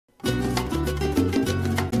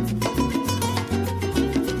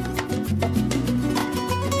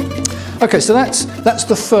Okay, so that's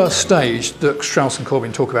the first stage that Strauss and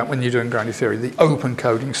Corbin talk about when you're doing grounded theory, the open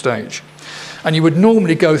coding stage. And you would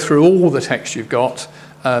normally go through all the text you've got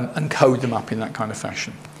and code them up in that kind of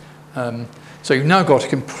fashion. So you've now got a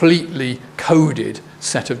completely coded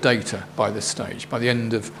set of data by this stage, by the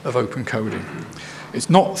end of open coding. It's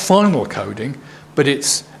not final coding, but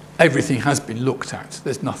everything has been looked at.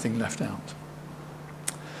 There's nothing left out.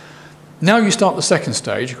 Now you start the second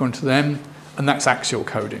stage, according to them, and that's axial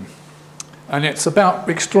coding. And it's about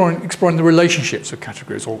exploring the relationships of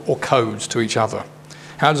categories or codes to each other.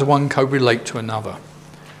 How does one code relate to another?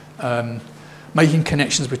 Making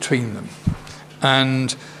connections between them.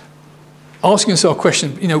 And asking yourself a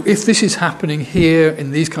question, if this is happening here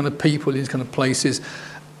in these kind of people, these kind of places,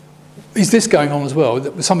 is this going on as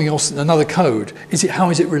well? Something else, another code, how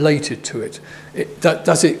is it related to it?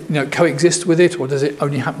 Does it coexist with it, or does it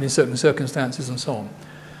only happen in certain circumstances and so on?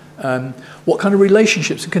 What kind of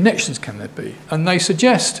relationships and connections can there be? And they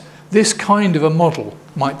suggest this kind of a model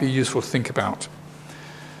might be useful to think about.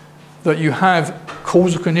 That you have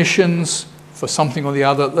causal conditions for something or the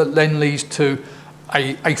other that then leads to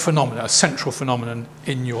a phenomenon, a central phenomenon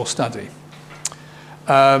in your study.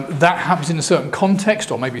 That happens in a certain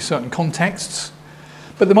context, or maybe certain contexts,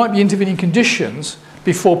 but there might be intervening conditions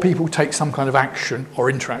before people take some kind of action or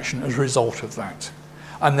interaction as a result of that.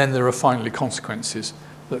 And then there are finally consequences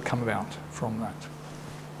that come about from that.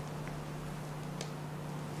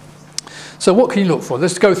 So what can you look for?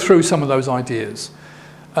 Let's go through some of those ideas.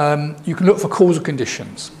 You can look for causal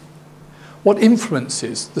conditions. What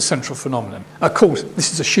influences the central phenomenon? Of course,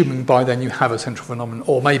 this is assuming by then you have a central phenomenon,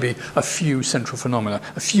 or maybe a few central phenomena,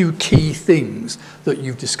 a few key things that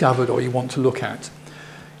you've discovered or you want to look at.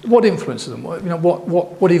 What influences them?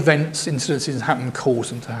 What events, incidences happen, cause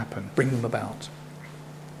them to happen, bring them about?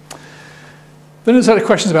 Then there's a set of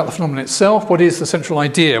questions about the phenomenon itself. What is the central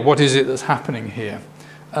idea? What is it that's happening here?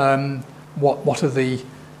 What are the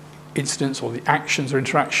incidents or the actions or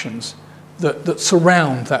interactions that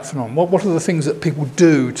surround that phenomenon? What are the things that people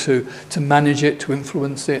do to manage it, to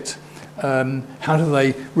influence it? How do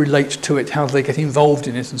they relate to it? How do they get involved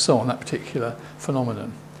in it and so on, that particular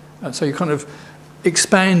phenomenon? And so you're kind of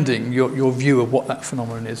expanding your view of what that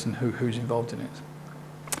phenomenon is and who's involved in it.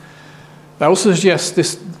 They also suggest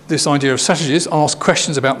this idea of strategies, ask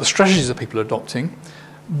questions about the strategies that people are adopting.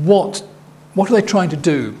 What are they trying to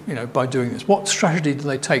do by doing this? What strategy do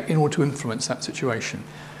they take in order to influence that situation?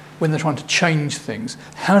 When they're trying to change things,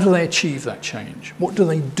 how do they achieve that change? What do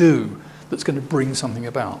they do that's going to bring something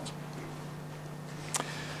about?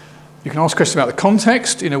 You can ask questions about the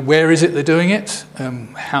context. Where is it they're doing it?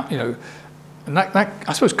 And that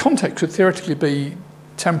I suppose context could theoretically be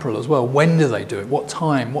temporal as well. When do they do it? What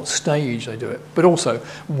time? What stage they do it? But also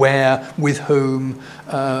where, with whom,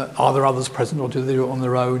 are there others present, or do they do it on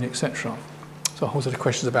their own, etc. So a whole set of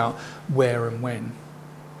questions about where and when.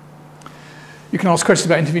 You can ask questions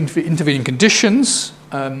about intervening conditions,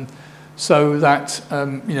 so that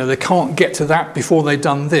they can't get to that before they've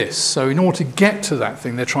done this. So in order to get to that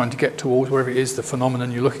thing they're trying to get towards, wherever it is, the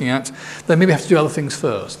phenomenon you're looking at, they maybe have to do other things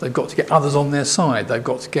first. They've got to get others on their side. They've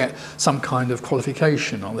got to get some kind of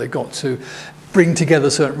qualification, or they've got to bring together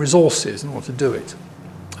certain resources in order to do it,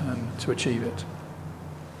 to achieve it.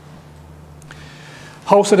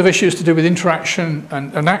 Whole set of issues to do with interaction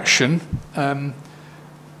and action.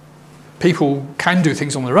 People can do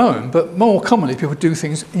things on their own, but more commonly people do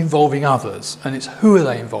things involving others. And it's who are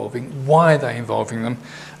they involving, why are they involving them,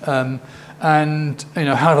 and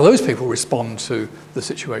how do those people respond to the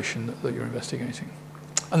situation that you're investigating.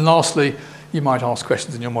 And lastly, you might ask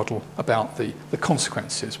questions in your model about the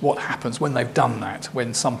consequences. What happens when they've done that,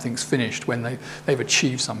 when something's finished, when they've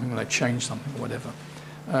achieved something, when they've changed something, or whatever.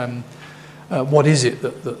 What is it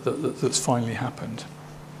that's finally happened?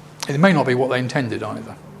 It may not be what they intended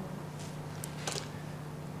either.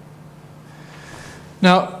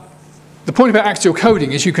 Now, the point about axial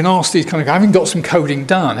coding is you can ask these kind of, having got some coding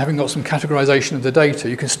done, having got some categorization of the data,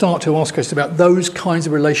 you can start to ask questions about those kinds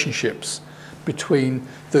of relationships between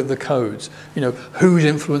the codes. Who's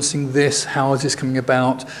influencing this? How is this coming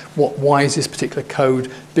about? Why is this particular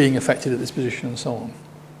code being affected at this position, and so on?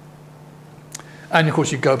 And of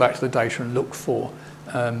course, you go back to the data and look for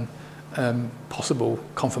possible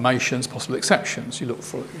confirmations, possible exceptions. You look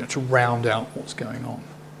for to round out what's going on.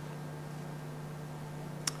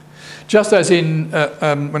 Just as in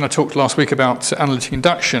when I talked last week about analytic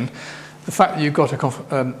induction, the fact that you've got a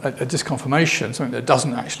disconfirmation, something that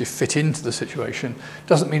doesn't actually fit into the situation,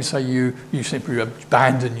 doesn't mean to say you simply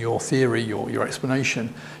abandon your theory, your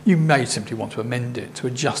explanation. You may simply want to amend it, to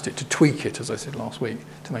adjust it, to tweak it, as I said last week,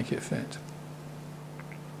 to make it fit.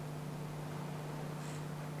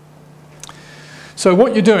 So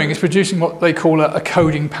what you're doing is producing what they call a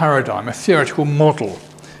coding paradigm, a theoretical model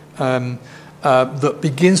that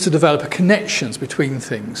begins to develop connections between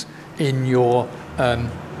things in your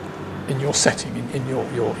setting, in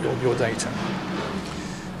your data.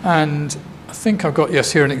 And I think I've got,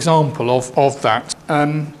 yes, here an example of that.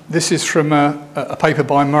 This is from a paper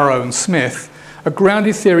by Morrow and Smith, a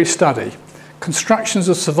grounded theory study, constructions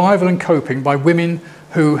of survival and coping by women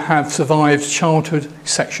who have survived childhood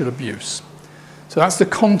sexual abuse. So that's the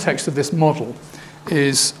context of this model,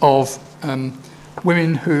 is of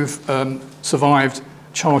women who've survived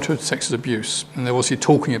childhood sexual abuse, and they're obviously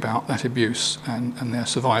talking about that abuse and their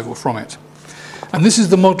survival from it. And this is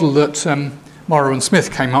the model that Morrow and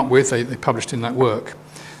Smith came up with, they published in that work,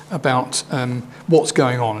 about what's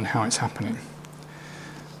going on and how it's happening.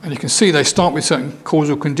 And you can see they start with certain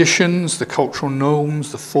causal conditions, the cultural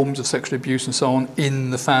norms, the forms of sexual abuse and so on in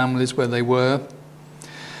the families where they were.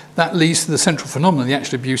 That leads to the central phenomenon, the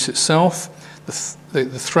actual abuse itself, the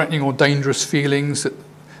threatening or dangerous feelings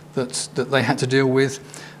that they had to deal with,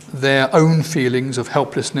 their own feelings of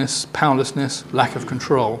helplessness, powerlessness, lack of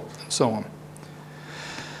control, and so on.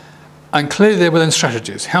 And clearly there were then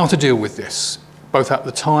strategies, how to deal with this, both at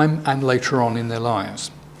the time and later on in their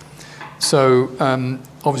lives. So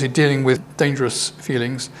obviously dealing with dangerous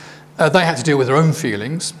feelings, they had to deal with their own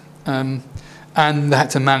feelings, and they had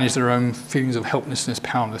to manage their own feelings of helplessness,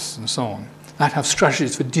 powerlessness, and so on. They had to have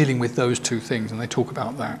strategies for dealing with those two things, and they talk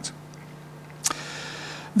about that.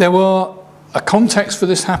 There were a context for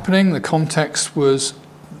this happening. The context was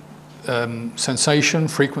sensation,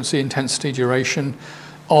 frequency, intensity, duration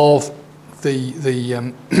of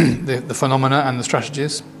the phenomena and the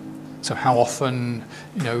strategies. So how often,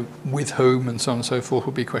 with whom, and so on and so forth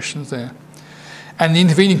would be questions there. And the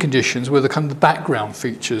intervening conditions were the kind of the background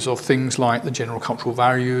features of things like the general cultural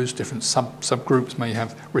values, different subgroups may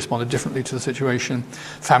have responded differently to the situation.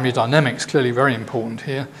 Family dynamics, clearly very important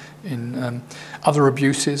here. In other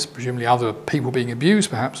abuses, presumably other people being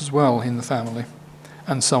abused perhaps as well in the family,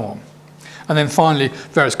 and so on. And then finally,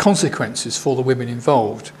 various consequences for the women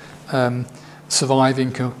involved.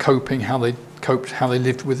 Surviving, coping, how they coped, how they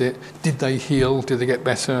lived with it. Did they heal? Did they get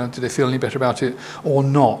better? Did they feel any better about it or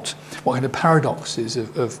not? What kind of paradoxes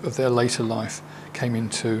of their later life came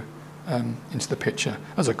into the picture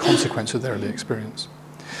as a consequence of their early experience?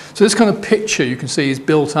 So this kind of picture you can see is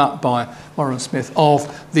built up by Morrow and Smith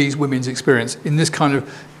of these women's experience in this kind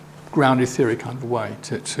of grounded theory kind of way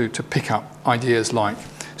to pick up ideas like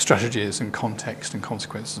strategies and context and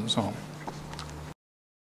consequences and so on.